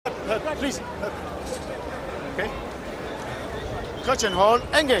Please. Okay. Clutch and hold.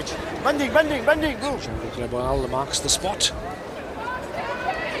 Engage. Bending, move. Global marks the spot.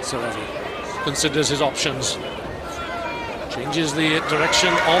 Sireli considers his options. Changes the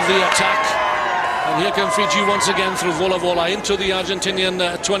direction of the attack. And here come Fiji once again through vola into the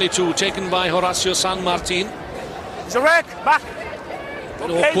Argentinian 22, taken by Horacio San Martin. It's a wreck. Back.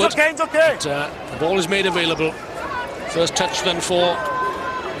 Okay, awkward. It's okay. But, the ball is made available. First touch then for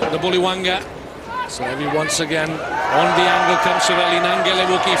the Buliwanga. Sireli once again on the angle comes Sireli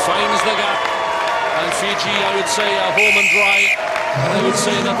Naqelevuki, finds the gap. And Fiji, I would say, are home and dry. And I would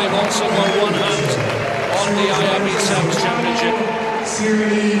say that they've also got one hand on the IRB Sevens Championship.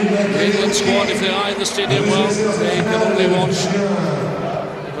 The England squad, if they are in the stadium, well, they can only watch.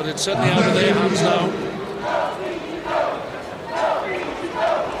 But it's certainly out of their hands now.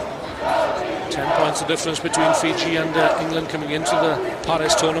 10 points the difference between Fiji and England coming into the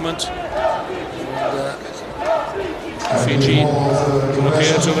Paris tournament. And, Fiji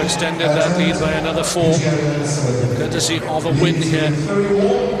appear to have extended that lead by another 4, courtesy of a win here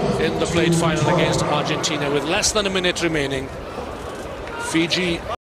in the plate final against Argentina with less than a minute remaining. Fiji